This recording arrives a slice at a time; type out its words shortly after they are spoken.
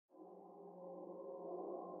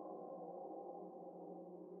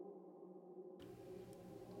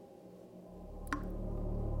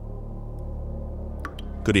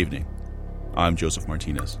Good evening. I'm Joseph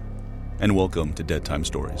Martinez, and welcome to Dead Time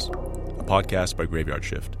Stories, a podcast by Graveyard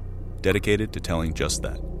Shift, dedicated to telling just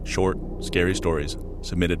that, short, scary stories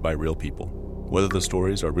submitted by real people. Whether the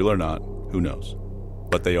stories are real or not, who knows?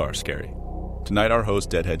 But they are scary. Tonight our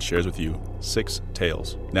host Deadhead shares with you 6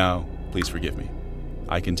 tales. Now, please forgive me.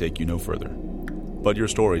 I can take you no further. But your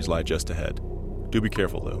stories lie just ahead. Do be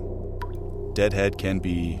careful though. Deadhead can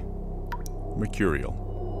be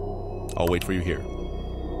mercurial. I'll wait for you here.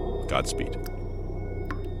 Godspeed.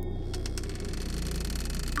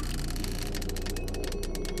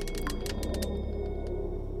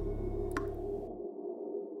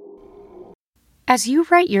 As you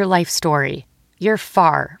write your life story, you're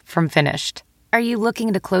far from finished. Are you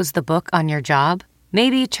looking to close the book on your job?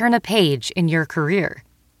 Maybe turn a page in your career?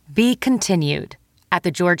 Be continued at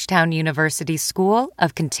the Georgetown University School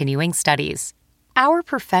of Continuing Studies. Our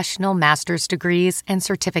professional master's degrees and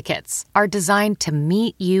certificates are designed to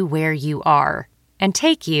meet you where you are and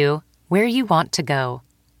take you where you want to go.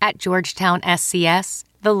 At Georgetown SCS,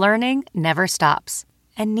 the learning never stops,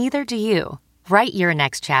 and neither do you. Write your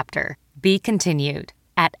next chapter. Be continued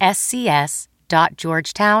at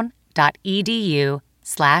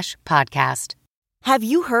scs.georgetown.edu/podcast. Have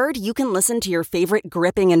you heard you can listen to your favorite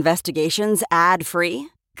gripping investigations ad-free?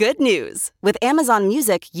 Good news! With Amazon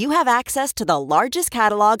Music, you have access to the largest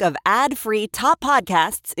catalog of ad-free top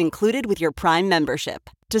podcasts included with your Prime membership.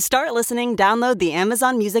 To start listening, download the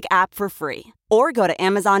Amazon Music app for free or go to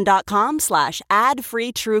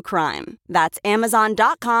amazon.com/ad-free true crime. That's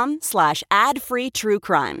amazon.com/ad-free true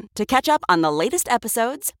crime to catch up on the latest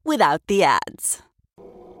episodes without the ads.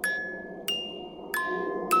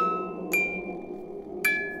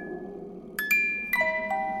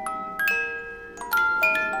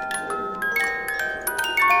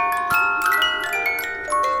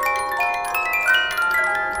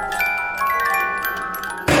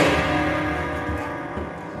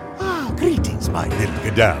 Greetings, my little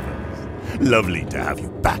cadavers. Lovely to have you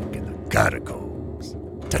back in the catacombs.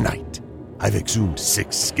 Tonight, I've exhumed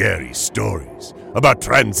 6 scary stories about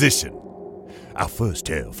transition. Our first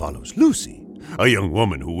tale follows Lucy, a young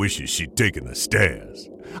woman who wishes she'd taken the stairs.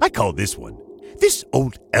 I call this one, This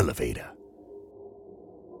Old Elevator.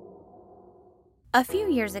 A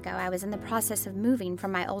few years ago, I was in the process of moving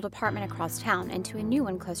from my old apartment across town into a new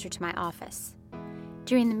one closer to my office.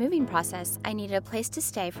 During the moving process, I needed a place to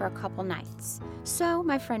stay for a couple nights, so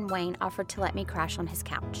my friend Wayne offered to let me crash on his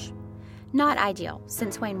couch. Not ideal,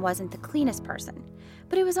 since Wayne wasn't the cleanest person,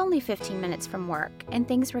 but it was only 15 minutes from work, and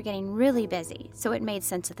things were getting really busy, so it made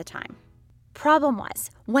sense at the time. Problem was,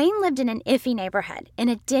 Wayne lived in an iffy neighborhood, in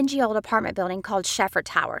a dingy old apartment building called Shefford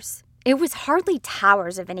Towers. It was hardly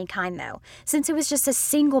towers of any kind, though, since it was just a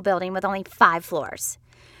single building with only 5 floors.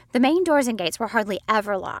 The main doors and gates were hardly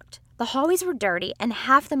ever locked. The hallways were dirty, and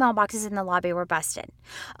half the mailboxes in the lobby were busted.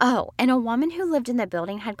 Oh, and a woman who lived in the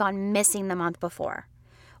building had gone missing the month before.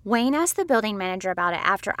 Wayne asked the building manager about it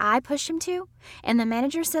after I pushed him to, and the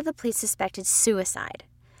manager said the police suspected suicide.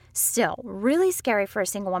 Still, really scary for a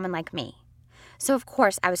single woman like me. So, of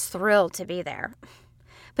course, I was thrilled to be there.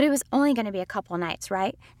 But it was only going to be a couple nights,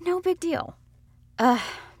 right? No big deal.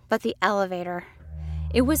 But the elevator.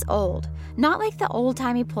 It was old. Not like the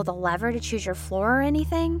old-timey pull the lever to choose your floor or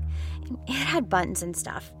anything. It had buttons and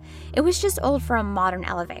stuff. It was just old for a modern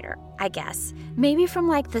elevator, I guess. Maybe from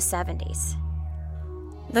like the 70s.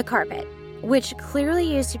 The carpet, which clearly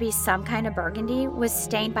used to be some kind of burgundy, was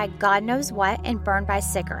stained by God knows what and burned by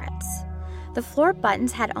cigarettes. The floor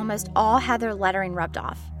buttons had almost all had their lettering rubbed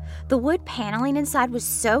off. The wood paneling inside was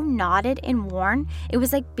so knotted and worn, it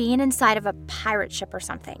was like being inside of a pirate ship or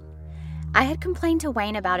something. I had complained to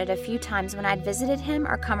Wayne about it a few times when I'd visited him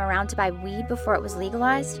or come around to buy weed before it was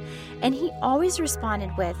legalized, and he always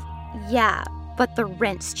responded with, "Yeah, but the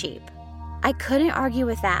rent's cheap." I couldn't argue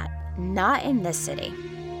with that, not in this city.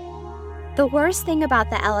 The worst thing about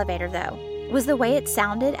the elevator, though, was the way it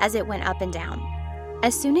sounded as it went up and down.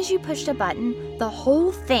 As soon as you pushed a button, the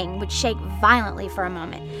whole thing would shake violently for a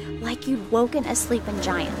moment, like you'd woken a sleeping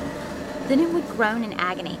giant. Then it would groan in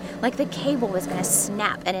agony, like the cable was going to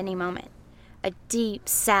snap at any moment. A deep,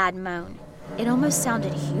 sad moan. It almost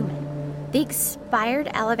sounded human. The expired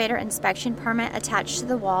elevator inspection permit attached to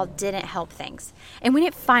the wall didn't help things. And when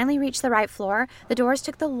it finally reached the right floor, the doors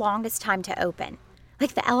took the longest time to open.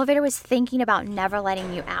 Like the elevator was thinking about never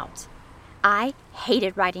letting you out. I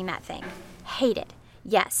hated riding that thing. Hated.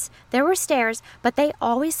 Yes, there were stairs, but they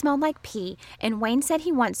always smelled like pee, and Wayne said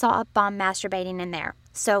he once saw a bum masturbating in there.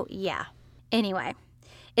 So, yeah. Anyway,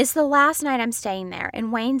 it's the last night I'm staying there,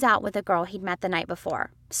 and Wayne's out with a girl he'd met the night before.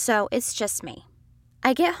 So, it's just me.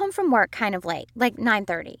 I get home from work kind of late, like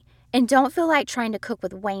 9:30, and don't feel like trying to cook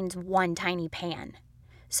with Wayne's one tiny pan.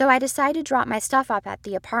 So I decide to drop my stuff off at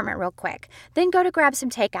the apartment real quick, then go to grab some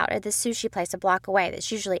takeout at the sushi place a block away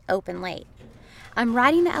that's usually open late. I'm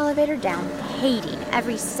riding the elevator down, hating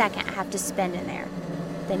every second I have to spend in there,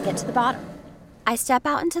 then get to the bottom. I step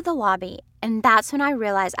out into the lobby, and that's when I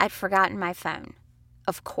realize I'd forgotten my phone.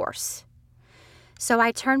 Of course. So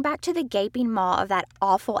I turn back to the gaping maw of that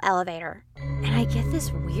awful elevator, and I get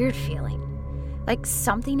this weird feeling. Like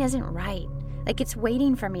something isn't right. Like it's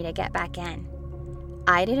waiting for me to get back in.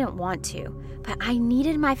 I didn't want to, but I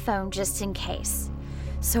needed my phone just in case.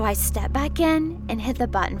 So I step back in and hit the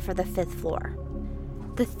button for the 5th floor.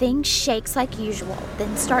 The thing shakes like usual,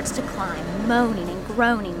 then starts to climb, moaning and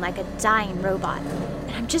groaning like a dying robot.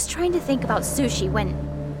 And I'm just trying to think about sushi when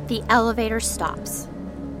the elevator stops.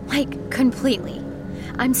 Like, completely.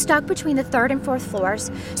 I'm stuck between the 3rd and 4th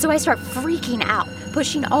floors, so I start freaking out,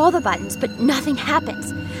 pushing all the buttons, but nothing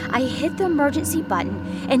happens. I hit the emergency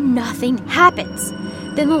button, and nothing happens.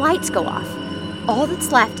 Then the lights go off. All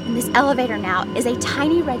that's left in this elevator now is a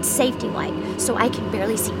tiny red safety light, so I can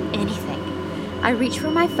barely see anything. I reach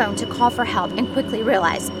for my phone to call for help and quickly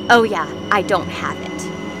realize, oh yeah, I don't have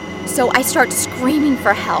it. So I start screaming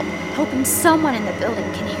for help, hoping someone in the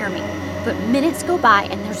building can hear me. But minutes go by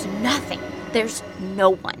and there's nothing. There's no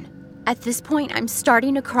one. At this point, I'm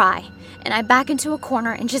starting to cry, and I back into a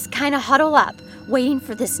corner and just kind of huddle up, waiting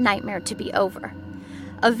for this nightmare to be over.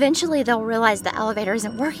 Eventually, they'll realize the elevator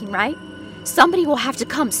isn't working, right? Somebody will have to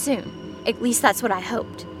come soon. At least that's what I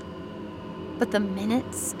hoped. But the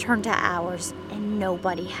minutes turned to hours, and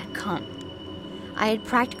nobody had come. I had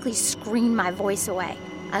practically screamed my voice away.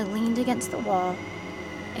 I leaned against the wall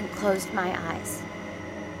and closed my eyes.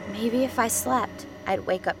 Maybe if I slept, I'd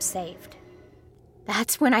wake up saved.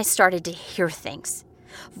 That's when I started to hear things.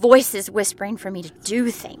 Voices whispering for me to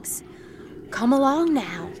do things. Come along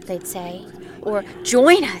now, they'd say, or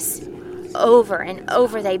join us. Over and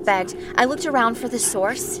over they begged. I looked around for the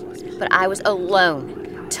source, but I was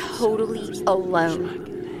alone, totally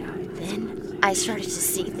alone. Then I started to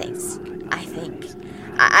see things, I think.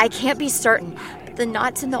 I can't be certain, but the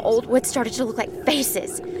knots in the old wood started to look like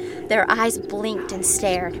faces. Their eyes blinked and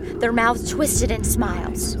stared, their mouths twisted in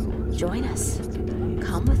smiles. Join us.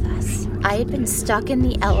 Come with us. I had been stuck in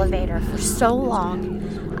the elevator for so long,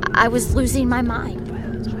 I was losing my mind.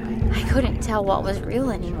 I couldn't tell what was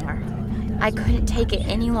real anymore. I couldn't take it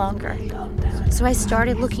any longer. So I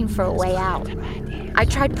started looking for a way out. I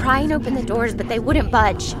tried prying open the doors, but they wouldn't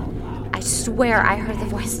budge. I swear I heard the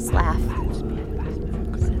voices laugh.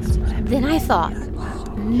 Then I thought,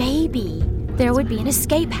 maybe there would be an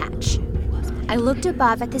escape hatch. I looked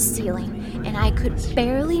above at the ceiling, and I could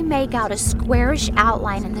barely make out a squarish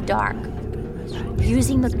outline in the dark.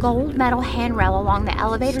 Using the gold metal handrail along the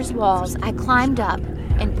elevator's walls, I climbed up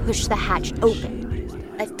and pushed the hatch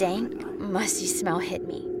open. A dank, musty smell hit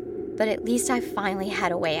me, but at least I finally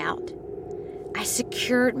had a way out. I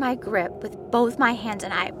secured my grip with both my hands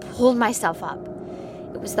and I pulled myself up.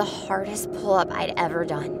 It was the hardest pull-up I'd ever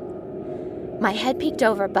done. My head peeked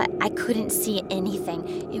over, but I couldn't see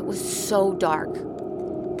anything. It was so dark.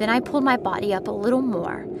 Then I pulled my body up a little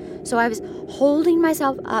more, so I was holding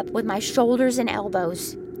myself up with my shoulders and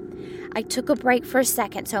elbows. I took a break for a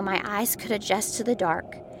second so my eyes could adjust to the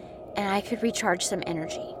dark, and I could recharge some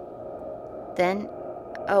energy. Then,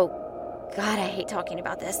 oh God, I hate talking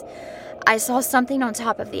about this. I saw something on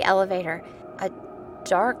top of the elevator, a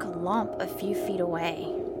dark lump a few feet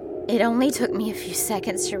away. It only took me a few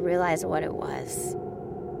seconds to realize what it was.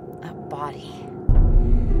 A body.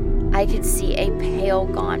 I could see a pale,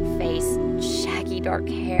 gaunt face, shaggy dark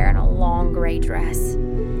hair, and a long gray dress.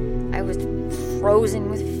 I was frozen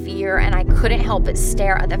with fear, and I couldn't help but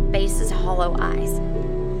stare at the face's hollow eyes.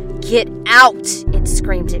 Get out, it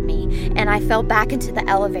screamed at me, and I fell back into the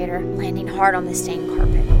elevator, landing hard on the stained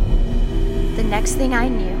carpet. The next thing I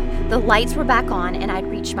knew, the lights were back on, and I'd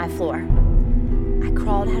reached my floor. I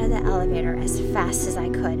crawled out of the elevator as fast as I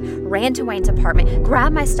could, ran to Wayne's apartment,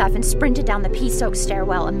 grabbed my stuff, and sprinted down the pea-soaked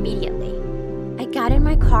stairwell immediately. I got in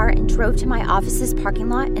my car and drove to my office's parking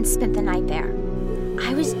lot and spent the night there.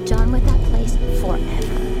 I was done with that place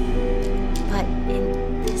forever. But,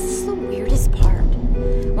 and this is the weirdest part,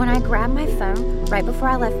 when I grabbed my phone right before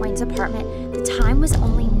I left Wayne's apartment, the time was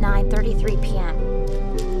only 9:33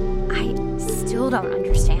 p.m. I still don't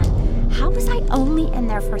understand. How was I only in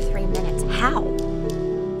there for 3 minutes? How?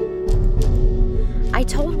 I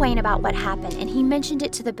told Wayne about what happened, and he mentioned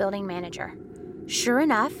it to the building manager. Sure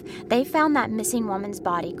enough, they found that missing woman's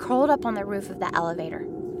body curled up on the roof of the elevator.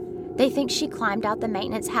 They think she climbed out the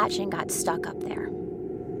maintenance hatch and got stuck up there.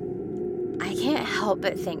 I can't help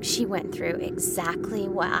but think she went through exactly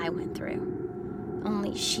what I went through.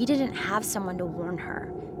 Only she didn't have someone to warn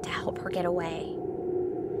her, to help her get away.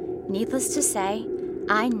 Needless to say,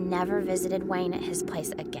 I never visited Wayne at his place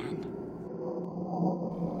again.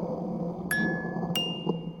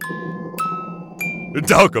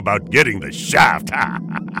 Talk about getting the shaft.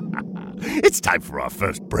 It's time for our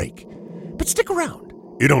first break. But stick around.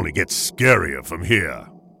 It only gets scarier from here.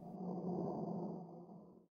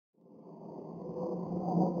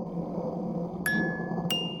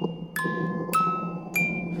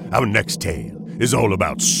 Our next tale is all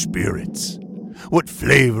about spirits. What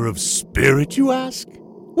flavor of spirit, you ask?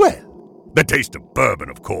 Well, the taste of bourbon,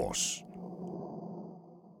 of course.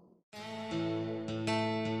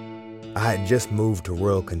 I had just moved to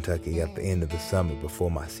rural Kentucky at the end of the summer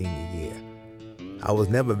before my senior year. I was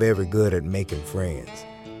never very good at making friends,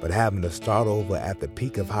 but having to start over at the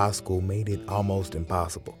peak of high school made it almost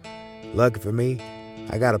impossible. Lucky for me,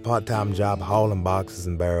 I got a part-time job hauling boxes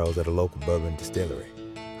and barrels at a local bourbon distillery.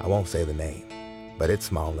 I won't say the name, but it's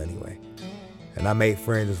small anyway. And I made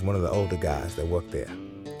friends with one of the older guys that worked there.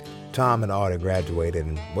 Tom had already graduated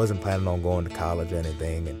and wasn't planning on going to college or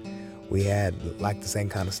anything, and we had liked the same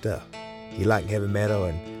kind of stuff. He liked heavy metal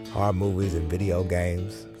and horror movies and video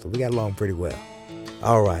games, so we got along pretty well.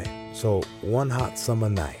 All right, so one hot summer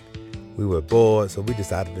night, we were bored, so we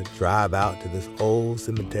decided to drive out to this old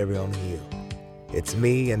cemetery on the hill. It's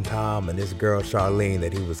me and Tom and this girl Charlene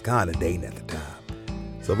that he was kind of dating at the time.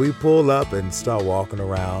 So we pull up and start walking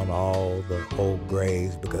around all the old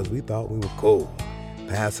graves because we thought we were cool,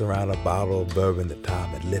 passing around a bottle of bourbon that Tom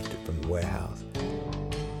had lifted from the warehouse.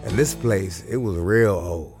 And this place, it was real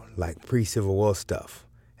old, like pre-Civil War stuff,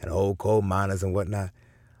 and old coal miners and whatnot.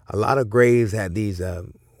 A lot of graves had these,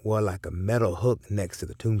 like a metal hook next to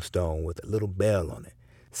the tombstone with a little bell on it.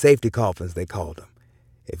 Safety coffins, they called them.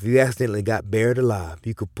 If you accidentally got buried alive,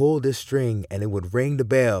 you could pull this string and it would ring the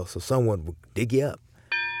bell so someone would dig you up.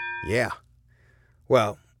 Yeah.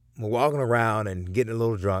 Well, we're walking around and getting a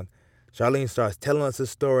little drunk. Charlene starts telling us a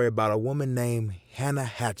story about a woman named Hannah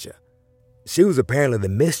Hatcher. She was apparently the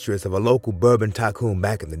mistress of a local bourbon tycoon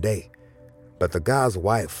back in the day. But the guy's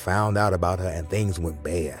wife found out about her and things went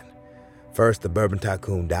bad. First, the bourbon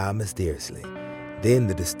tycoon died mysteriously. Then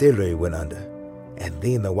the distillery went under. And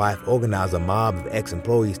then the wife organized a mob of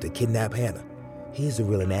ex-employees to kidnap Hannah. Here's the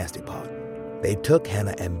really nasty part. They took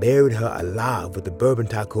Hannah and buried her alive with the bourbon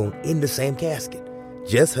tycoon in the same casket.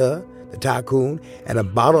 Just her, the tycoon, and a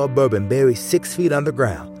bottle of bourbon buried 6 feet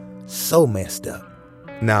underground. So messed up.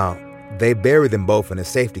 Now, they buried them both in a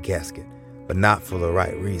safety casket, but not for the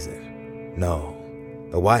right reason. No,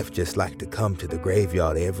 the wife just liked to come to the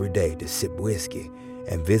graveyard every day to sip whiskey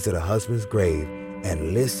and visit her husband's grave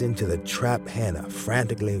and listen to the trapped Hannah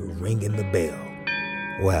frantically ringing the bell.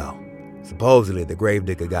 Well, supposedly the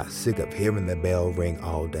gravedigger got sick of hearing the bell ring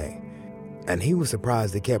all day, and he was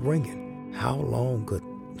surprised it kept ringing. How long could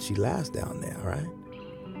she last down there,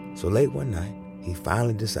 right? So late one night, he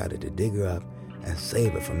finally decided to dig her up and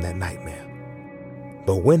save her from that nightmare.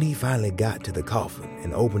 But when he finally got to the coffin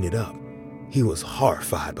and opened it up, he was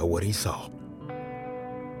horrified by what he saw.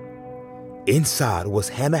 Inside was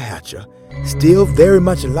Hannah Hatcher, still very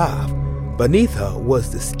much alive. Beneath her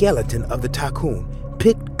was the skeleton of the tycoon,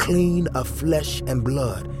 picked clean of flesh and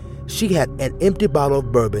blood. She had an empty bottle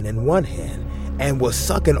of bourbon in one hand and was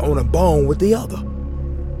sucking on a bone with the other.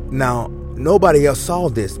 Now, nobody else saw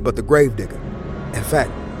this but the gravedigger. In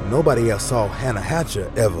fact, nobody else saw Hannah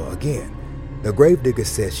Hatcher ever again. The gravedigger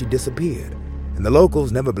said she disappeared, and the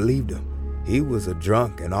locals never believed him. He was a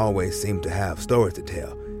drunk and always seemed to have stories to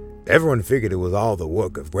tell. Everyone figured it was all the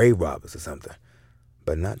work of grave robbers or something.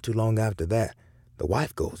 But not too long after that, the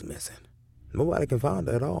wife goes missing. Nobody can find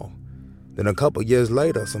her at all. Then a couple years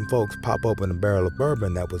later, some folks pop open a barrel of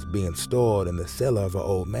bourbon that was being stored in the cellar of an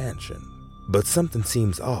old mansion. But something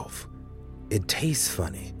seems off. It tastes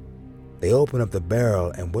funny. They open up the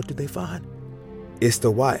barrel, and what do they find? It's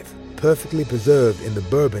the wife, perfectly preserved in the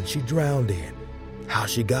bourbon she drowned in. How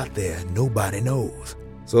she got there, nobody knows.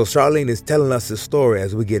 So Charlene is telling us the story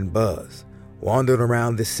as we get buzzed, wandering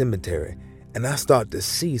around this cemetery, and I start to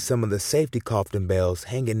see some of the safety coffin bells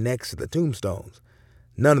hanging next to the tombstones.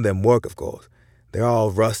 None of them work, of course. They're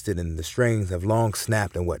all rusted and the strings have long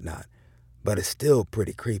snapped and whatnot. But it's still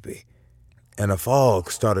pretty creepy. And a fog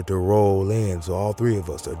started to roll in, so all three of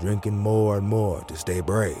us are drinking more and more to stay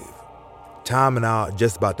brave. Tom and I are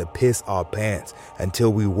just about to piss our pants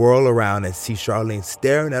until we whirl around and see Charlene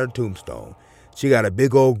staring at a tombstone. She got a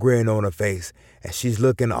big old grin on her face, and she's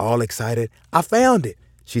looking all excited. "I found it,"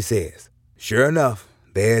 she says. Sure enough,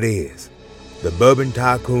 there it is. The Bourbon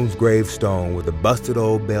Tycoon's gravestone with a busted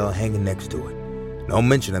old bell hanging next to it. No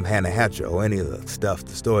mention of Hannah Hatcher or any of the stuff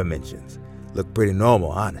the story mentions. Looked pretty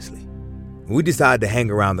normal, honestly. We decided to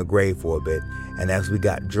hang around the grave for a bit, and as we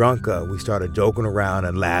got drunker, we started joking around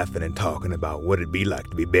and laughing and talking about what it'd be like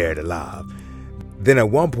to be buried alive. Then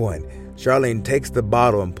at one point, Charlene takes the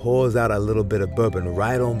bottle and pours out a little bit of bourbon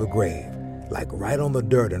right on the grave, like right on the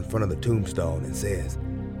dirt in front of the tombstone, and says,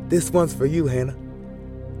 "This one's for you, Hannah."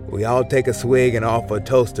 We all take a swig and offer a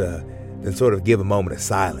toast to her, then sort of give a moment of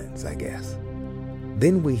silence, I guess.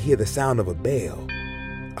 Then we hear the sound of a bell,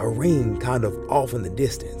 a ring kind of off in the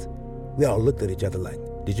distance. We all looked at each other like,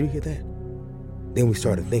 "Did you hear that?" Then we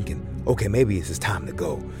started thinking, okay, maybe it's just time to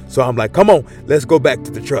go. So I'm like, "Come on, let's go back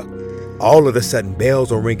to the truck." All of a sudden,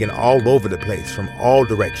 bells are ringing all over the place from all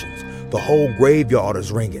directions. The whole graveyard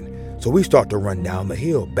is ringing. So we start to run down the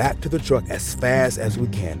hill back to the truck as fast as we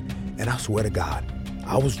can. And I swear to God,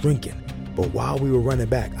 I was drinking. But while we were running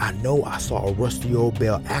back, I know I saw a rusty old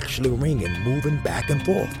bell actually ringing, moving back and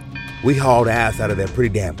forth. We hauled ass out of there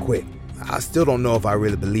pretty damn quick. I still don't know if I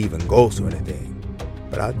really believe in ghosts or anything.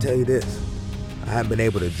 But I'll tell you this, I haven't been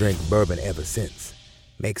able to drink bourbon ever since.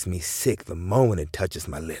 Makes me sick the moment it touches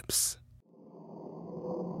my lips.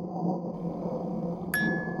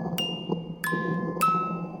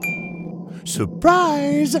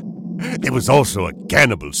 Surprise! There was also a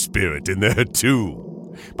cannibal spirit in there, too.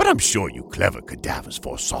 But I'm sure you clever cadavers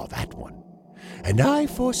foresaw that one. And I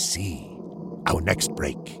foresee our next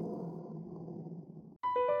break.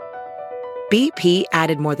 BP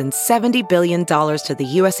added more than $70 billion to the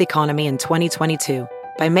U.S. economy in 2022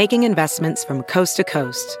 by making investments from coast to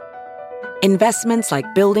coast. Investments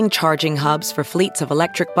like building charging hubs for fleets of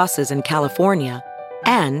electric buses in California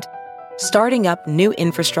and starting up new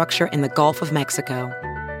infrastructure in the Gulf of Mexico.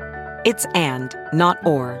 It's and, not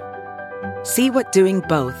or. See what doing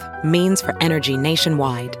both means for energy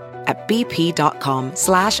nationwide at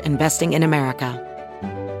bp.com/investing in America.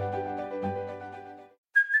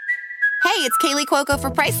 Hey, it's Kaylee Cuoco for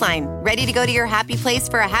Priceline. Ready to go to your happy place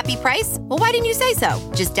for a happy price? Well, why didn't you say so?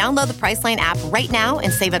 Just download the Priceline app right now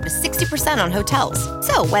and save up to 60% on hotels.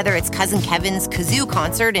 So whether it's Cousin Kevin's Kazoo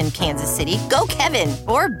Concert in Kansas City, go Kevin,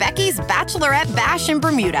 or Becky's Bachelorette Bash in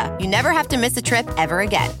Bermuda, you never have to miss a trip ever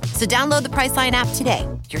again. So download the Priceline app today.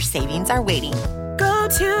 Your savings are waiting. Go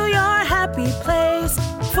to your happy place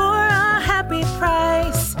for a happy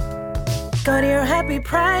price. Go to your happy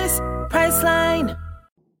price, Priceline.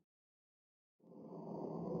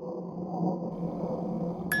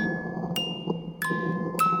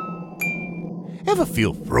 Ever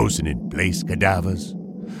feel frozen in place, cadavers?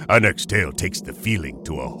 Our next tale takes the feeling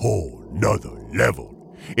to a whole nother level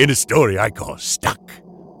in a story I call Stuck.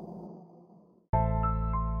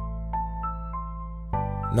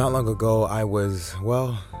 Not long ago, I was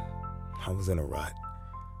in a rut.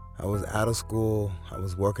 I was out of school. I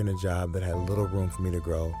was working a job that had little room for me to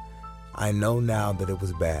grow. I know now that it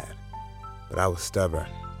was bad, but I was stubborn.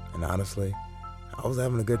 And honestly, I was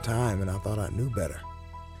having a good time and I thought I knew better.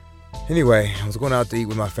 Anyway, I was going out to eat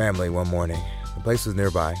with my family one morning. The place was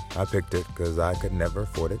nearby. I picked it because I could never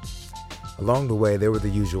afford it. Along the way, there were the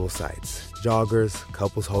usual sights. Joggers,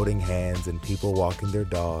 couples holding hands, and people walking their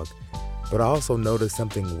dog. But I also noticed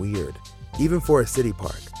something weird, even for a city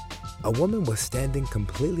park. A woman was standing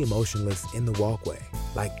completely motionless in the walkway,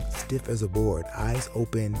 like stiff as a board, eyes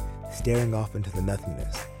open, staring off into the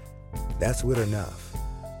nothingness. That's weird enough.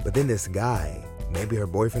 But then this guy, maybe her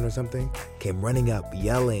boyfriend or something, came running up,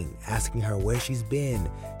 yelling, asking her where she's been,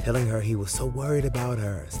 telling her he was so worried about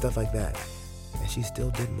her, stuff like that. And she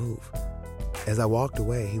still didn't move. As I walked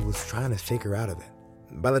away, he was trying to shake her out of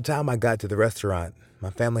it. By the time I got to the restaurant, my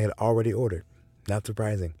family had already ordered. Not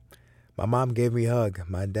surprising. My mom gave me a hug.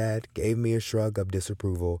 My dad gave me a shrug of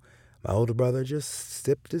disapproval. My older brother just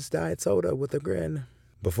sipped his diet soda with a grin.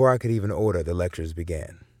 Before I could even order, the lectures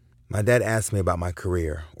began. My dad asked me about my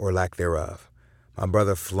career, or lack thereof. My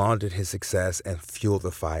brother flaunted his success and fueled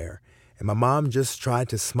the fire, and my mom just tried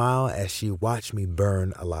to smile as she watched me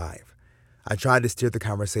burn alive. I tried to steer the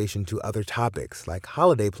conversation to other topics like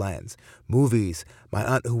holiday plans, movies, my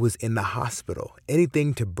aunt who was in the hospital,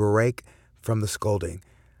 anything to break from the scolding.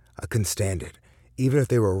 I couldn't stand it. Even if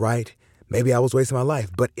they were right, maybe I was wasting my life,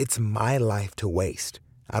 but it's my life to waste.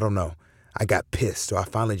 I don't know. I got pissed, so I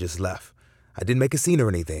finally just left. I didn't make a scene or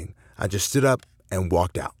anything. I just stood up and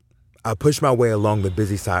walked out. I pushed my way along the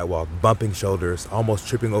busy sidewalk, bumping shoulders, almost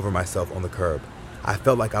tripping over myself on the curb. I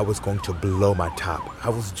felt like I was going to blow my top. I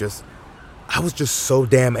was just so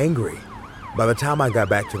damn angry. By the time I got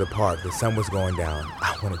back to the park, the sun was going down.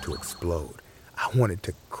 I wanted to explode. I wanted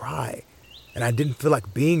to cry. and I didn't feel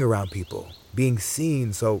like being around people, being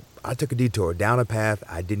seen, so I took a detour down a path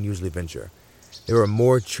I didn't usually venture. There were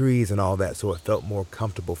more trees and all that, so it felt more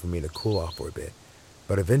comfortable for me to cool off for a bit.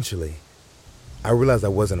 But eventually, I realized I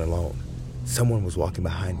wasn't alone. Someone was walking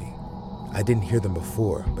behind me. I didn't hear them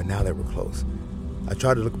before, but now they were close. I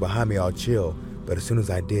tried to look behind me all chill, but as soon as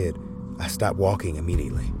I did, I stopped walking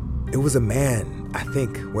immediately. It was a man, I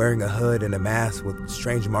think, wearing a hood and a mask with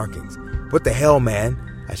strange markings. "What the hell, man?"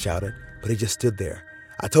 I shouted, but he just stood there.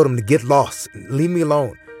 I told him to get lost and leave me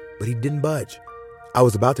alone, but he didn't budge. I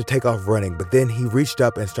was about to take off running, but then he reached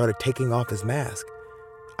up and started taking off his mask.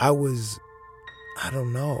 I was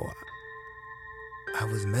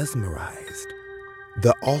mesmerized.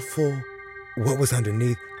 The awful, what was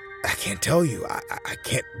underneath, I can't tell you. I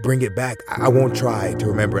can't bring it back. I won't try to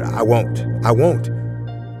remember it. I won't.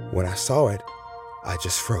 When I saw it, I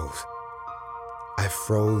just froze. I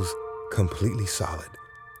froze completely solid.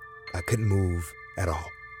 I couldn't move at all.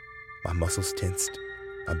 My muscles tensed.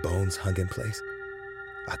 My bones hung in place.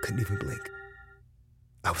 I couldn't even blink.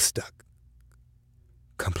 I was stuck.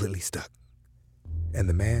 Completely stuck. And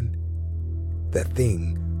the man, that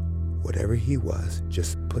thing, whatever he was,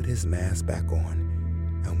 just put his mask back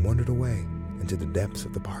on and wandered away into the depths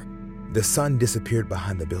of the park. The sun disappeared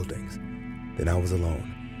behind the buildings. Then I was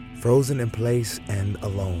alone, frozen in place and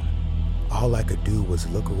alone. All I could do was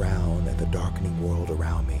look around at the darkening world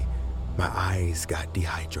around me. My eyes got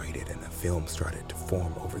dehydrated and a film started to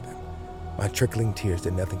form over them. My trickling tears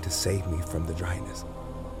did nothing to save me from the dryness.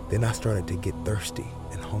 Then I started to get thirsty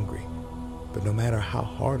and hungry. But no matter how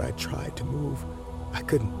hard I tried to move, I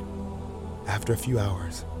couldn't. After a few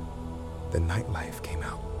hours, the nightlife came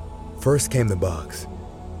out. First came the bugs.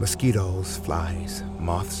 Mosquitoes, flies,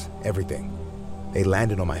 moths, everything. They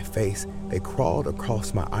landed on my face, they crawled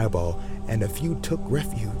across my eyeball, and a few took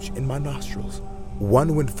refuge in my nostrils.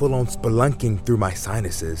 One went full-on spelunking through my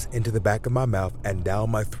sinuses, into the back of my mouth and down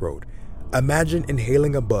my throat. Imagine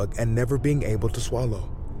inhaling a bug and never being able to swallow,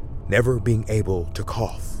 never being able to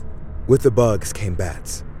cough. With the bugs came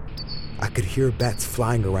bats. I could hear bats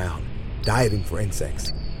flying around, diving for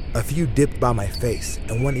insects. A few dipped by my face,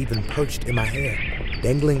 and one even perched in my hair,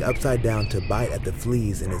 dangling upside down to bite at the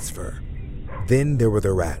fleas in its fur. Then there were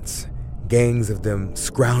the rats, gangs of them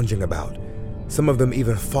scrounging about. Some of them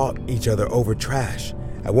even fought each other over trash.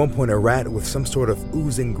 At one point, a rat with some sort of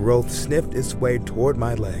oozing growth sniffed its way toward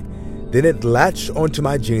my leg. Then it latched onto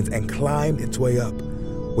my jeans and climbed its way up.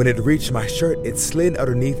 When it reached my shirt, it slid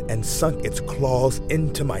underneath and sunk its claws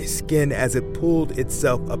into my skin as it pulled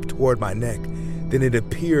itself up toward my neck. Then it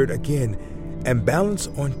appeared again and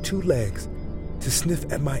balanced on two legs to sniff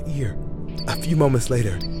at my ear. A few moments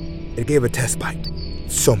later, it gave a test bite.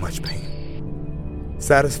 So much pain.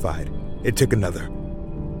 Satisfied, it took another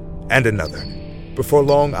and another. Before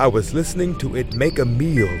long, I was listening to it make a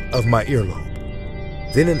meal of my earlobe.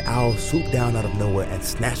 Then an owl swooped down out of nowhere and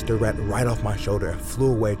snatched the rat right off my shoulder and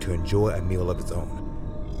flew away to enjoy a meal of its own.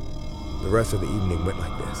 The rest of the evening went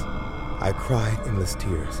like this. I cried endless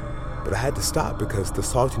tears, but I had to stop because the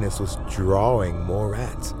saltiness was drawing more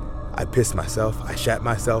rats. I pissed myself, I shat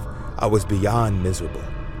myself, I was beyond miserable.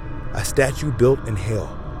 A statue built in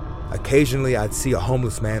hell. Occasionally I'd see a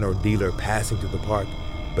homeless man or dealer passing through the park,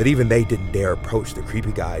 but even they didn't dare approach the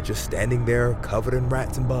creepy guy just standing there covered in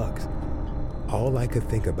rats and bugs. All I could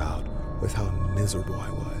think about was how miserable I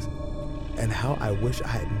was, and how I wish I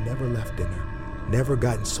had never left dinner, never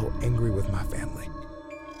gotten so angry with my family.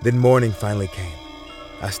 Then morning finally came.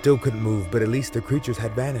 I still couldn't move, but at least the creatures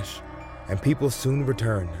had vanished, and people soon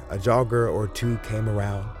returned. A jogger or two came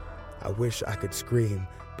around. I wish I could scream,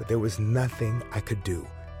 but there was nothing I could do.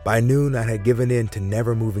 By noon, I had given in to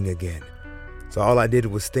never moving again. So all I did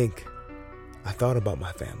was think. I thought about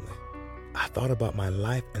my family. I thought about my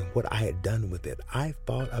life and what I had done with it. I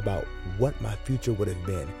thought about what my future would have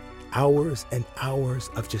been. Hours and hours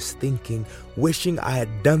of just thinking, wishing I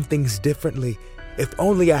had done things differently. If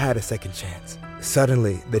only I had a second chance.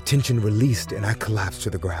 Suddenly, the tension released and I collapsed to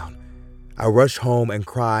the ground. I rushed home and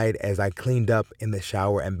cried as I cleaned up in the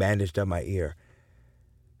shower and bandaged up my ear.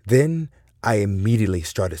 Then I immediately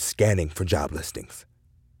started scanning for job listings.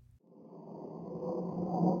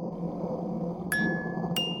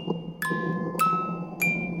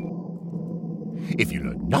 If you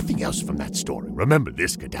learn nothing else from that story, remember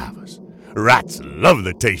this, cadavers. Rats love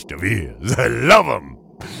the taste of ears. I love them.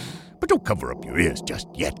 But don't cover up your ears just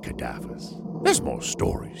yet, cadavers. There's more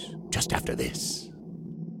stories just after this.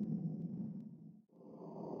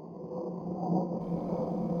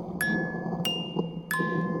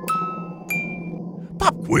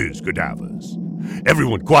 Pop quiz, cadavers.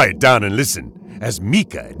 Everyone quiet down and listen. as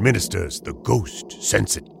Mika administers the ghost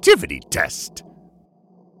sensitivity test.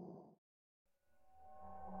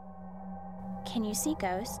 Can you see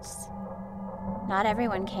ghosts? Not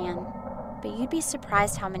everyone can, but you'd be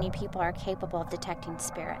surprised how many people are capable of detecting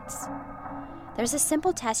spirits. There's a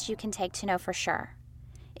simple test you can take to know for sure.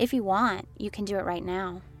 If you want, you can do it right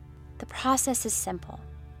now. The process is simple.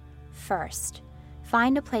 First,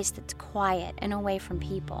 find a place that's quiet and away from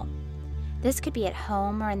people. This could be at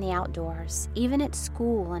home or in the outdoors, even at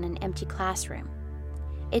school in an empty classroom.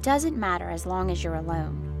 It doesn't matter as long as you're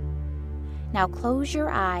alone. Now close your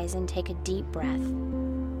eyes and take a deep breath.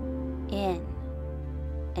 In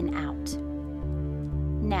and out.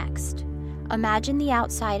 Next, imagine the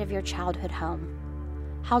outside of your childhood home.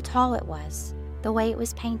 How tall it was, the way it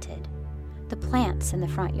was painted, the plants in the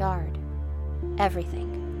front yard, everything.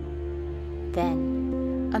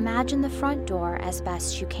 Then, imagine the front door as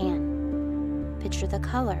best you can. Picture the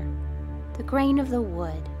color, the grain of the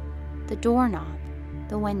wood, the doorknob,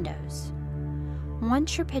 the windows.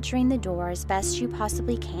 Once you're picturing the door as best you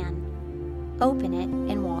possibly can, open it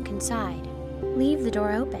and walk inside. Leave the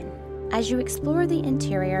door open. As you explore the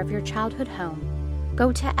interior of your childhood home,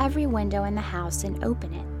 go to every window in the house and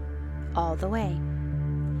open it, all the way.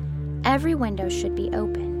 Every window should be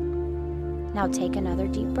open. Now take another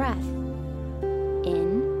deep breath.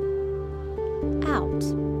 In, out.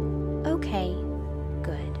 Okay,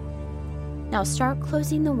 good. Now start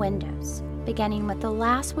closing the windows, beginning with the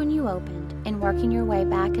last one you opened and working your way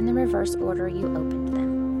back in the reverse order you opened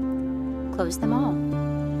them. Close them all.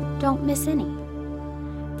 Don't miss any.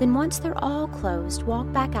 Then once they're all closed,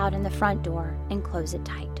 walk back out in the front door and close it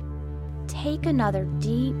tight. Take another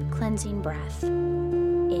deep cleansing breath.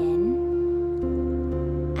 In,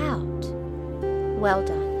 out. Well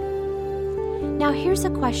done. Now here's a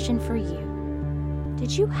question for you.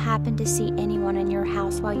 Did you happen to see anyone in your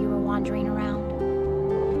house while you were wandering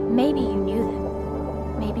around? Maybe you knew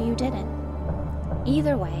them. Maybe you didn't.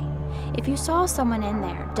 Either way, if you saw someone in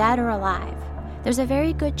there, dead or alive, there's a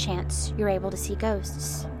very good chance you're able to see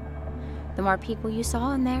ghosts. The more people you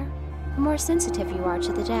saw in there, the more sensitive you are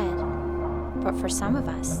to the dead. But for some of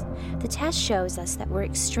us, the test shows us that we're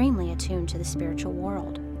extremely attuned to the spiritual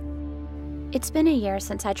world. It's been a year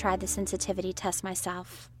since I tried the sensitivity test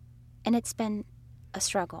myself, and it's been a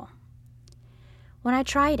struggle. When I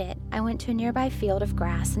tried it, I went to a nearby field of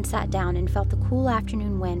grass and sat down and felt the cool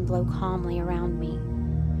afternoon wind blow calmly around me.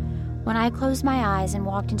 When I closed my eyes and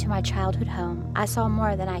walked into my childhood home, I saw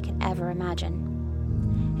more than I could ever imagine.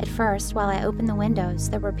 At first, while I opened the windows,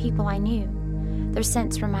 there were people I knew, their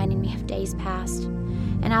scents reminding me of days past,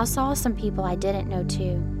 and I saw some people I didn't know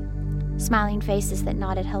too, smiling faces that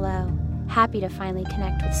nodded hello, happy to finally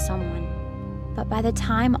connect with someone. But by the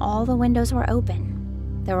time all the windows were open,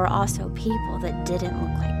 there were also people that didn't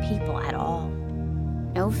look like people at all.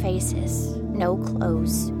 No faces, no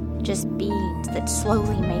clothes, just beings that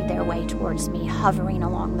slowly made their way towards me, hovering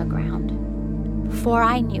along the ground. Before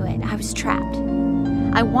I knew it, I was trapped.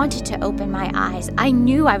 I wanted to open my eyes. I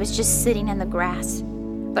knew I was just sitting in the grass,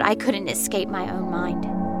 but I couldn't escape my own mind.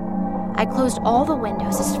 I closed all the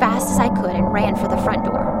windows as fast as I could and ran for the front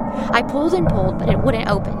door. I pulled and pulled, but it wouldn't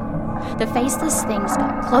open. The faceless things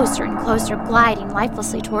got closer and closer, gliding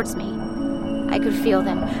lifelessly towards me. I could feel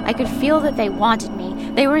them. I could feel that they wanted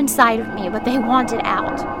me. They were inside of me, but they wanted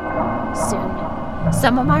out. Soon,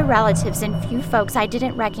 some of my relatives and few folks I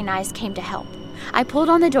didn't recognize came to help. I pulled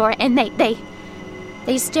on the door, and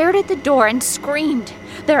they stared at the door and screamed.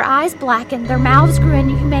 Their eyes blackened, their mouths grew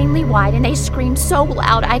inhumanely wide, and they screamed so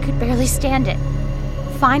loud I could barely stand it.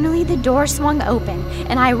 Finally, the door swung open,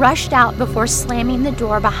 and I rushed out before slamming the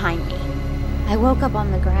door behind me. I woke up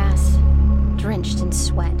on the grass, drenched in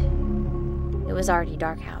sweat. It was already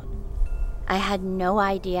dark out. I had no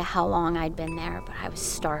idea how long I'd been there, but I was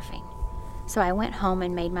starving. So I went home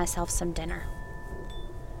and made myself some dinner.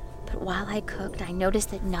 But while I cooked, I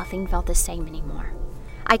noticed that nothing felt the same anymore.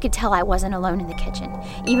 I could tell I wasn't alone in the kitchen,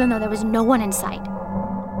 even though there was no one in sight.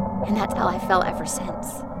 And that's how I felt ever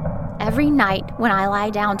since. Every night when I lie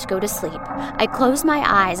down to go to sleep, I close my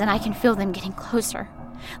eyes and I can feel them getting closer,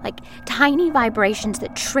 like tiny vibrations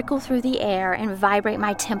that trickle through the air and vibrate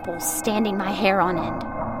my temples, standing my hair on end.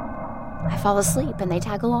 I fall asleep and they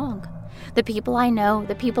tag along. The people I know,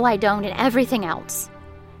 the people I don't, and everything else.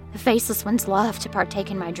 The faceless ones love to partake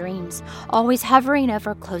in my dreams, always hovering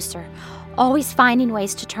ever closer, always finding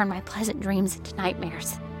ways to turn my pleasant dreams into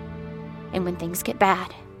nightmares. And when things get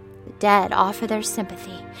bad, the dead offer their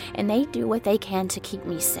sympathy, and they do what they can to keep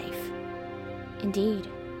me safe. Indeed,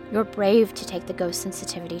 you're brave to take the ghost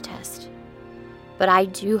sensitivity test. But I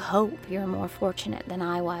do hope you're more fortunate than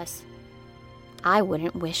I was. I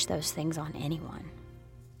wouldn't wish those things on anyone.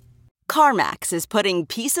 CarMax is putting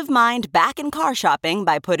peace of mind back in car shopping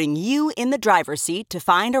by putting you in the driver's seat to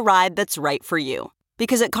find a ride that's right for you.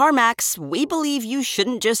 Because at CarMax, we believe you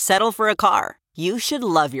shouldn't just settle for a car. You should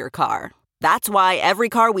love your car. That's why every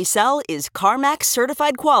car we sell is CarMax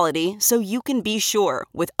certified quality, so you can be sure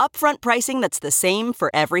with upfront pricing that's the same for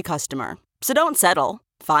every customer. So don't settle.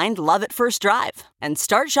 Find love at first drive and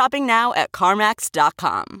start shopping now at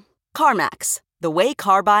CarMax.com. CarMax, the way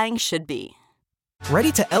car buying should be.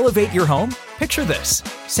 Ready to elevate your home? Picture this: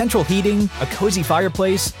 central heating, a cozy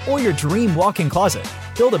fireplace, or your dream walk-in closet.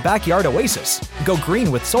 Build a backyard oasis, go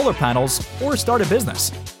green with solar panels, or start a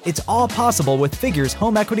business. It's all possible with Figure's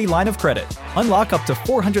home equity line of credit. Unlock up to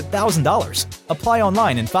 $400,000. Apply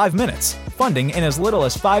online in 5 minutes. Funding in as little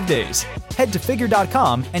as 5 days. Head to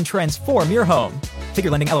Figure.com and transform your home. Figure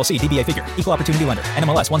Lending LLC, DBA Figure, Equal Opportunity Lender,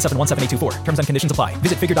 NMLS 1717824. Terms and conditions apply.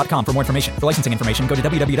 Visit Figure.com for more information. For licensing information, go to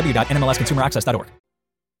www.nmlsconsumeraccess.org.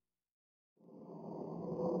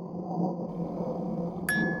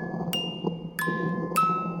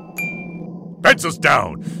 Pencils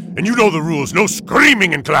down, and you know the rules. No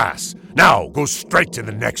screaming in class. Now, go straight to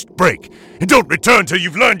the next break, and don't return till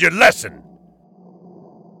you've learned your lesson.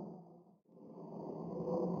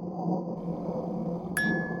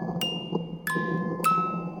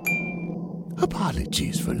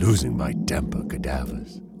 Apologies for losing my temper,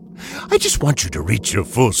 cadavers. I just want you to reach your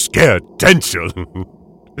full scare potential.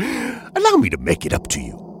 Allow me to make it up to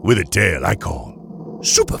you with a tale I call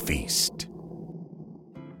Super Feast.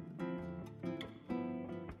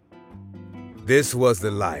 This was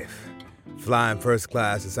the life. Flying first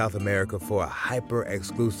class to South America for a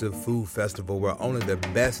hyper-exclusive food festival where only the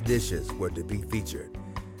best dishes were to be featured.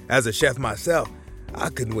 As a chef myself, I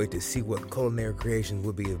couldn't wait to see what culinary creations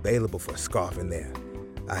would be available for scarfing there.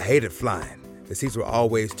 I hated flying. The seats were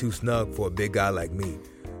always too snug for a big guy like me,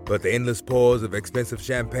 but the endless pours of expensive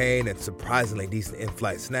champagne and surprisingly decent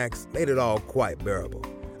in-flight snacks made it all quite bearable.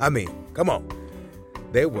 I mean, come on.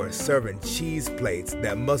 They were serving cheese plates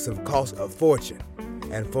that must have cost a fortune.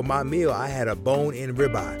 And for my meal, I had a bone-in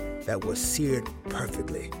ribeye that was seared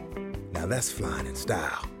perfectly. Now that's flying in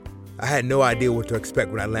style. I had no idea what to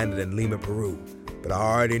expect when I landed in Lima, Peru, but I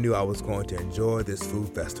already knew I was going to enjoy this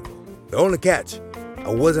food festival. The only catch, I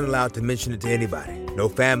wasn't allowed to mention it to anybody. No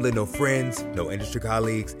family, no friends, no industry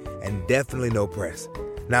colleagues, and definitely no press.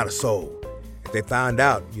 Not a soul. If they found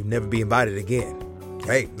out, you'd never be invited again.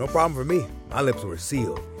 Hey, no problem for me. My lips were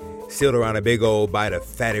sealed around a big old bite of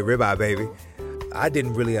fatty ribeye, baby. I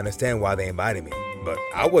didn't really understand why they invited me, but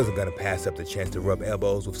I wasn't going to pass up the chance to rub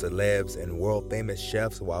elbows with celebs and world-famous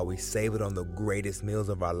chefs while we savored on the greatest meals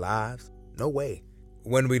of our lives. No way.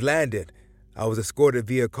 When we landed, I was escorted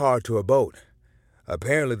via car to a boat.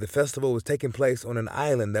 Apparently, the festival was taking place on an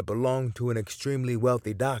island that belonged to an extremely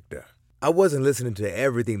wealthy doctor. I wasn't listening to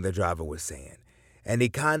everything the driver was saying, and he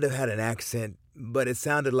kind of had an accent, but it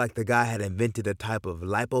sounded like the guy had invented a type of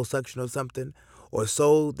liposuction or something, or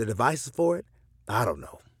sold the devices for it. I don't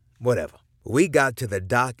know. Whatever. We got to the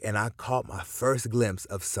dock and I caught my first glimpse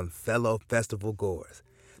of some fellow festival goers.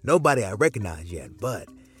 Nobody I recognized yet, but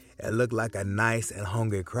it looked like a nice and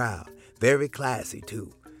hungry crowd. Very classy,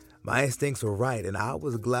 too. My instincts were right, and I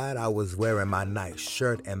was glad I was wearing my nice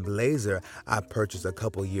shirt and blazer I purchased a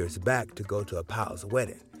couple years back to go to a pal's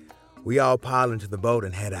wedding. We all piled into the boat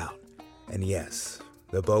and head out. And yes,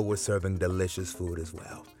 the boat was serving delicious food as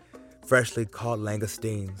well. Freshly caught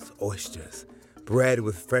langoustines, oysters, bread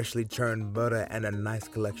with freshly churned butter, and a nice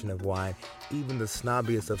collection of wine even the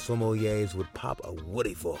snobbiest of sommeliers would pop a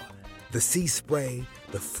woody for. The sea spray,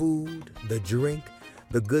 the food, the drink,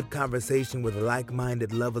 the good conversation with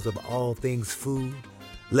like-minded lovers of all things food.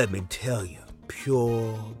 Let me tell you,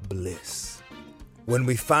 pure bliss. When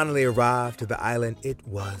we finally arrived to the island, it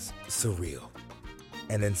was surreal.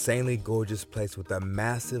 An insanely gorgeous place with a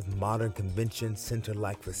massive modern convention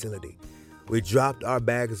center-like facility. We dropped our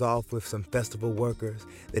bags off with some festival workers,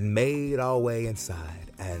 then made our way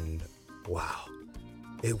inside, and wow,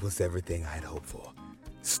 it was everything I'd hoped for.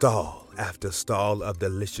 Stall after stall of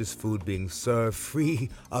delicious food being served free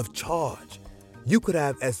of charge. You could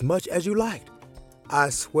have as much as you liked. I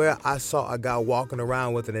swear I saw a guy walking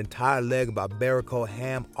around with an entire leg of Iberico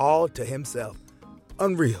ham all to himself.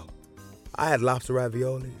 Unreal. I had lobster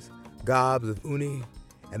raviolis, gobs of uni,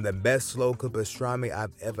 and the best slow-cooked pastrami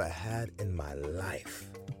I've ever had in my life.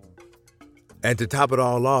 And to top it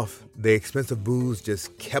all off, the expensive booze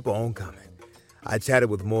just kept on coming. I chatted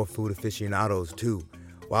with more food aficionados, too,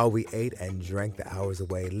 while we ate and drank the hours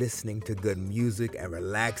away, listening to good music and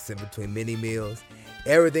relaxing between mini meals.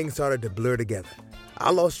 Everything started to blur together.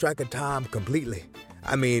 I lost track of time completely.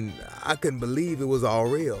 I mean, I couldn't believe it was all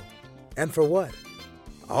real. And for what?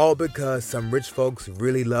 All because some rich folks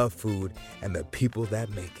really love food and the people that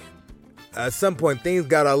make it. At some point, things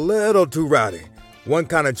got a little too rowdy. One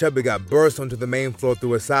kind of chubby got burst onto the main floor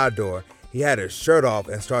through a side door. He had his shirt off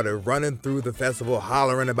and started running through the festival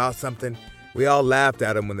hollering about something. We all laughed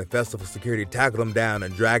at him when the festival security tackled him down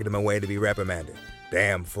and dragged him away to be reprimanded.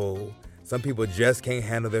 Damn fool. Some people just can't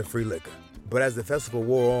handle their free liquor. But as the festival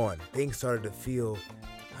wore on, things started to feel,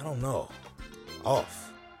 I don't know,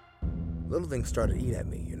 off. Little things started to eat at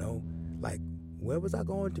me, like where was I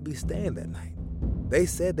going to be staying that night? They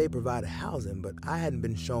said they provided housing, but I hadn't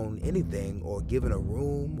been shown anything or given a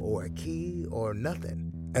room or a key or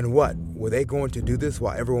nothing. And what, were they going to do this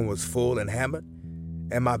while everyone was full and hammered?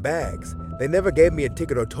 And my bags, they never gave me a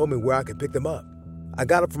ticket or told me where I could pick them up. I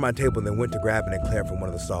got up from my table and then went to grab an eclair from one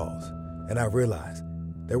of the stalls. And I realized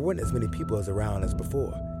there weren't as many people around as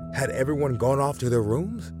before. Had everyone gone off to their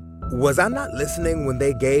rooms? Was I not listening when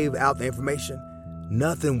they gave out the information?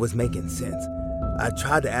 Nothing was making sense. I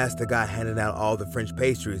tried to ask the guy handing out all the French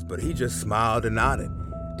pastries, but he just smiled and nodded.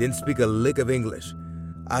 Didn't speak a lick of English.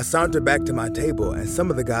 I sauntered back to my table, and some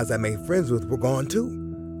of the guys I made friends with were gone too.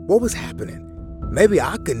 What was happening? Maybe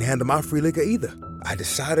I couldn't handle my free liquor either. I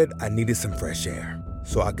decided I needed some fresh air,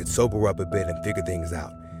 so I could sober up a bit and figure things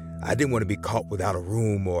out. I didn't want to be caught without a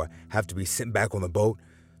room or have to be sent back on the boat,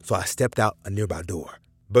 so I stepped out a nearby door.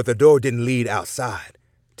 But the door didn't lead outside.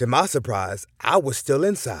 To my surprise, I was still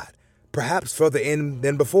inside, perhaps further in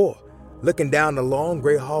than before. Looking down the long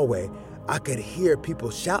gray hallway, I could hear people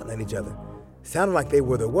shouting at each other. Sounded like they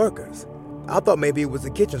were the workers. I thought maybe it was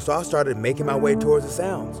the kitchen, so I started making my way towards the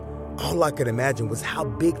sounds. All I could imagine was how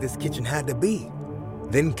big this kitchen had to be.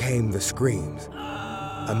 Then came the screams.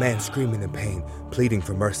 A man screaming in pain, pleading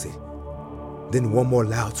for mercy. Then one more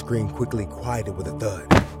loud scream quickly quieted with a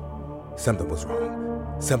thud. Something was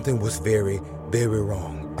wrong. Something was very, very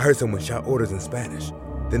wrong. I heard someone shout orders in Spanish,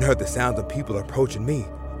 then heard the sounds of people approaching me.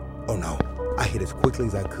 Oh no. I hid as quickly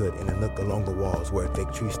as I could and then looked along the walls where a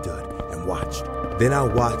fake tree stood and watched. Then I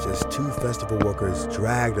watched as two festival workers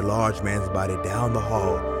dragged a large man's body down the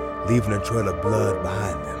hall, leaving a trail of blood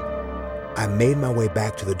behind them. I made my way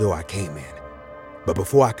back to the door I came in, but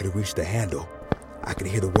before I could reach the handle, I could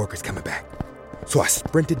hear the workers coming back. So I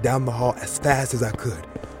sprinted down the hall as fast as I could,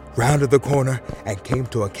 rounded the corner, and came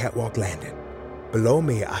to a catwalk landing. Below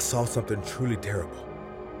me, I saw something truly terrible.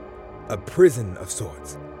 A prison of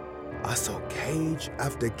sorts. I saw cage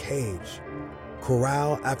after cage,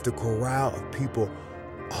 corral after corral of people,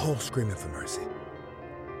 all screaming for mercy.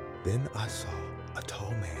 Then I saw a tall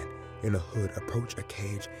man in a hood approach a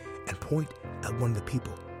cage and point at one of the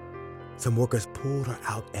people. Some workers pulled her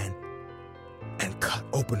out and cut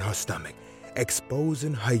open her stomach,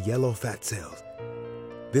 exposing her yellow fat cells.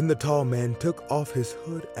 Then the tall man took off his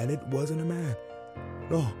hood, and it wasn't a man.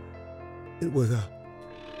 No, it was a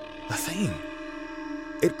thing.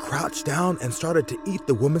 It crouched down and started to eat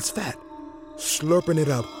the woman's fat, slurping it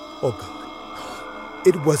up. Oh God,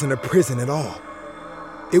 it wasn't a prison at all.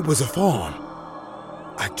 It was a farm.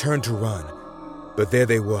 I turned to run, but there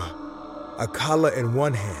they were, a collar in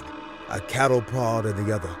one hand, a cattle prod in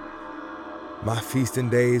the other. My feasting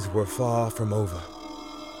days were far from over,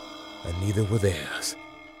 and neither were theirs.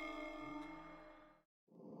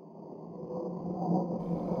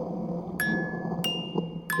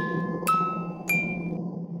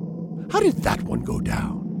 How did that one go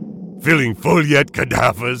down? Feeling full yet,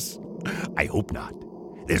 cadavers? I hope not.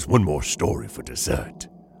 There's one more story for dessert,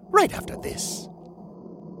 right after this.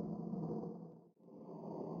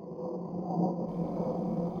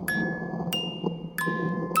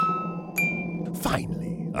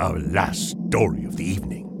 Finally, our last story of the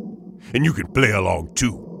evening. And you can play along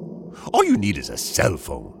too. All you need is a cell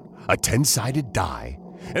phone, a 10-sided die,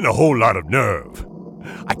 and a whole lot of nerve.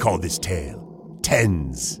 I call this tale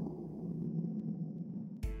Tens.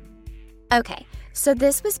 Okay, so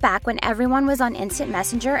this was back when everyone was on Instant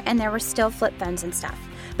Messenger and there were still flip phones and stuff.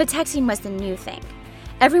 But texting was the new thing.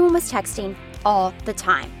 Everyone was texting all the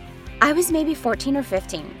time. I was maybe 14 or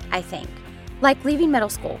 15, I think. Like leaving middle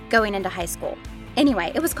school, going into high school.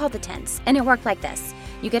 Anyway, it was called the Tens, and it worked like this.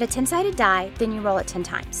 You get a 10-sided die, then you roll it 10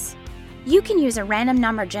 times. You can use a random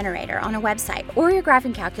number generator on a website or your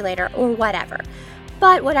graphing calculator or whatever.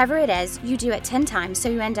 But whatever it is, you do it 10 times so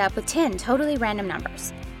you end up with 10 totally random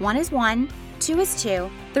numbers. 1 is 1, 2 is 2,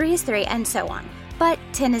 3 is 3, and so on. But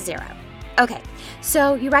 10 is 0. Okay,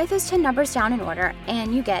 so you write those 10 numbers down in order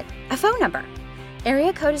and you get a phone number.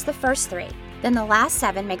 Area code is the first 3, then the last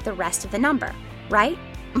 7 make the rest of the number, right?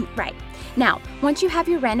 Right. Now, once you have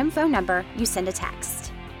your random phone number, you send a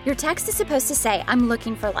text. Your text is supposed to say, "I'm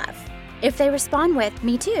looking for love." If they respond with,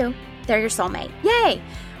 "Me too," they're your soulmate. Yay!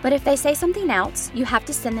 But if they say something else, you have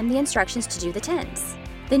to send them the instructions to do the 10s.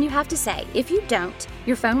 Then you have to say, if you don't,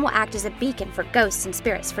 your phone will act as a beacon for ghosts and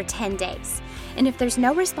spirits for 10 days. And if there's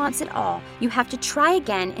no response at all, you have to try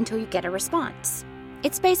again until you get a response.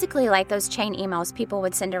 It's basically like those chain emails people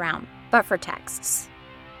would send around, but for texts.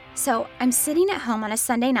 So I'm sitting at home on a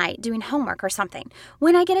Sunday night doing homework or something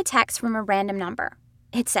when I get a text from a random number.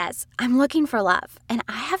 It says, "I'm looking for love," and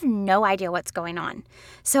I have no idea what's going on.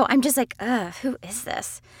 So I'm just like, who is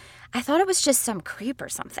this? I thought it was just some creep or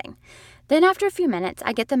something. Then after a few minutes,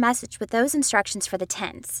 I get the message with those instructions for the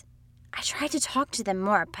 10s. I tried to talk to them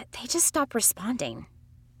more, but they just stopped responding.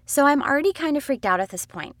 So I'm already kind of freaked out at this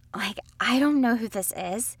point. Like, I don't know who this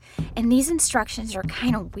is, and these instructions are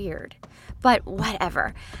kind of weird. But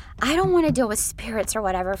whatever. I don't want to deal with spirits or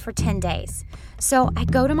whatever for 10 days. So I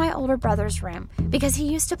go to my older brother's room because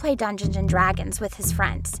he used to play Dungeons and Dragons with his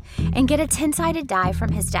friends and get a 10-sided die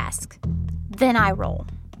from his desk. Then I roll.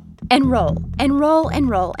 And roll, and roll, and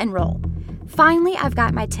roll, and roll. Finally, I've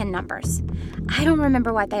got my 10 numbers. I don't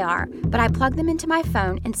remember what they are, but I plug them into my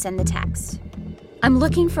phone and send the text. "I'm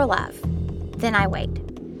looking for love." Then I wait.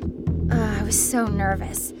 I was so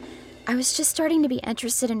nervous. I was just starting to be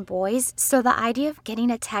interested in boys, so the idea of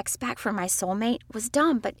getting a text back from my soulmate was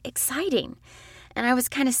dumb but exciting. And I was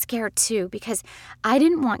kind of scared too because I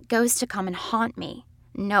didn't want ghosts to come and haunt me.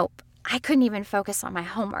 Nope, I couldn't even focus on my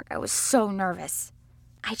homework. I was so nervous.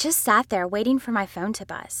 I just sat there waiting for my phone to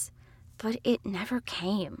buzz, but it never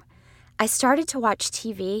came. I started to watch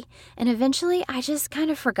TV, and eventually I just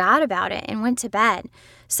kind of forgot about it and went to bed,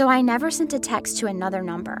 so I never sent a text to another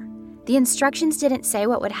number. The instructions didn't say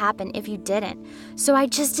what would happen if you didn't, so I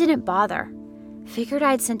just didn't bother. Figured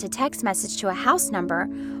I'd sent a text message to a house number,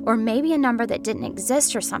 or maybe a number that didn't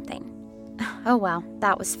exist or something. Oh well,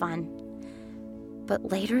 that was fun.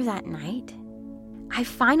 But later that night, I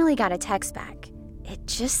finally got a text back. It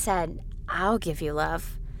just said, "I'll give you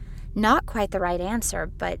love." Not quite the right answer,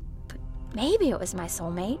 but maybe it was my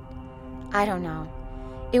soulmate. I don't know.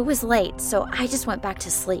 It was late, so I just went back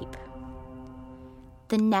to sleep.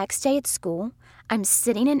 The next day at school, I'm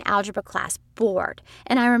sitting in algebra class, bored,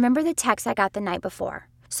 and I remember the text I got the night before.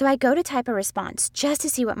 So I go to type a response just to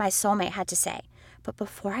see what my soulmate had to say. But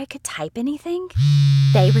before I could type anything,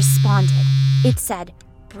 they responded. It said,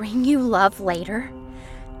 "Bring you love later."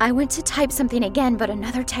 I went to type something again, but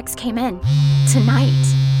another text came in.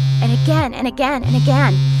 "Tonight." And again, and again, and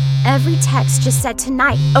again. Every text just said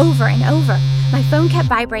 "tonight" over and over. My phone kept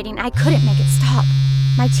vibrating. I couldn't make it stop.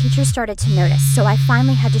 My teacher started to notice, so I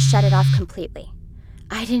finally had to shut it off completely.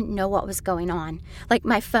 I didn't know what was going on. Like,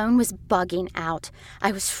 my phone was bugging out.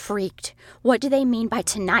 I was freaked. What do they mean by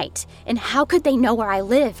tonight? And how could they know where I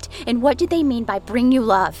lived? And what did they mean by "bring you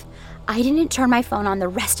love"? I didn't turn my phone on the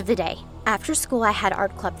rest of the day. After school, I had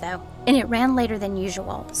art club, though, and it ran later than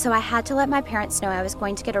usual, so I had to let my parents know I was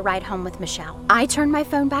going to get a ride home with Michelle. I turned my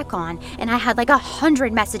phone back on, and I had like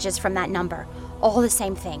 100 messages from that number, all the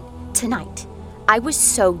same thing, "tonight." I was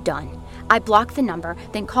so done. I blocked the number,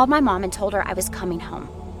 then called my mom and told her I was coming home.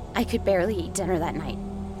 I could barely eat dinner that night.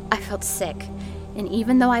 I felt sick, and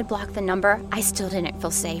even though I'd blocked the number, I still didn't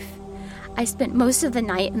feel safe. I spent most of the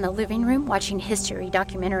night in the living room watching history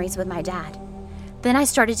documentaries with my dad. Then I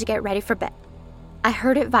started to get ready for bed. I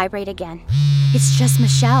heard it vibrate again. "It's just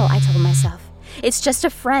Michelle," I told myself. "It's just a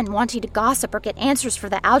friend wanting to gossip or get answers for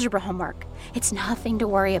the algebra homework. It's nothing to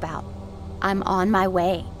worry about." "I'm on my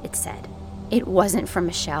way," it said. It wasn't from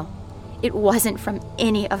Michelle. It wasn't from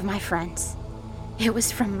any of my friends. It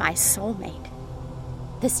was from my soulmate.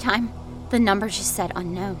 This time, the number just said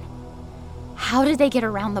unknown. How did they get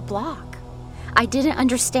around the block? I didn't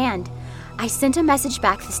understand. I sent a message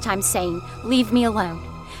back this time saying, "Leave me alone."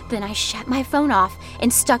 Then I shut my phone off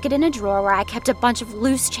and stuck it in a drawer where I kept a bunch of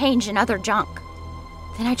loose change and other junk.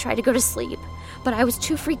 Then I tried to go to sleep, but I was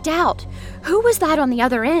too freaked out. Who was that on the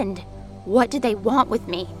other end? What did they want with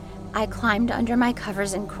me? I climbed under my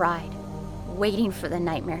covers and cried, waiting for the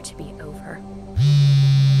nightmare to be over.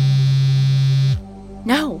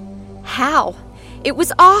 No! How? It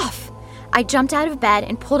was off! I jumped out of bed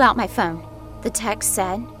and pulled out my phone. The text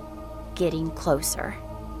said, "Getting closer."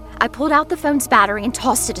 I pulled out the phone's battery and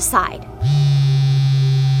tossed it aside.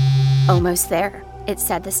 "Almost there," it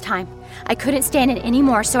said this time. I couldn't stand it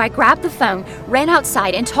anymore, so I grabbed the phone, ran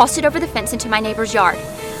outside, and tossed it over the fence into my neighbor's yard.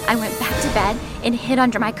 I went back to bed and hid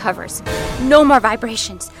under my covers. No more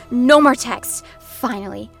vibrations, no more texts.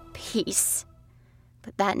 Finally, peace.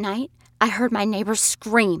 But that night, I heard my neighbors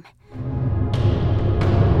scream.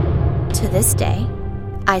 To this day,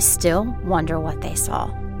 I still wonder what they saw.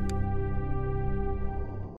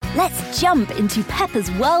 Let's jump into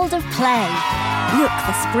Peppa's world of play. Look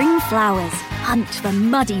for spring flowers, hunt for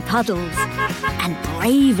muddy puddles, and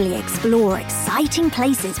bravely explore exciting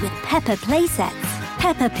places with Peppa playsets.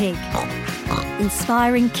 Peppa Pig.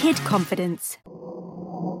 Inspiring kid confidence.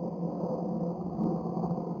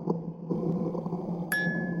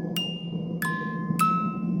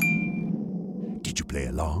 Did you play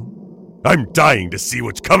along? I'm dying to see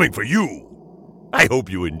what's coming for you. I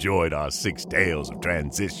hope you enjoyed our 6 tales of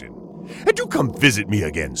transition. And do come visit me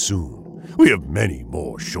again soon. We have many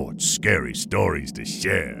more short, scary stories to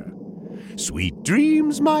share. Sweet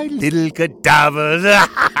dreams, my little cadavers.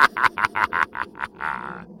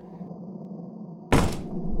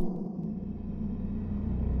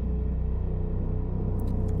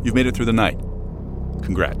 You've made it through the night.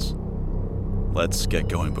 Congrats. Let's get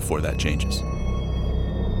going before that changes.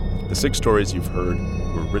 The 6 stories you've heard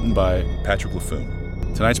were written by Patrick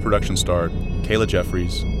LaFoon. Tonight's production starred Kayla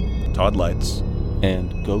Jeffries, Todd Lights,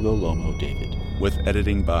 and Gogo Lomo David, with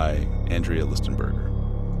editing by Andrea Listenberger.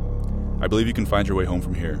 I believe you can find your way home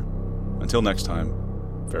from here. Until next time,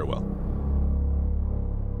 farewell.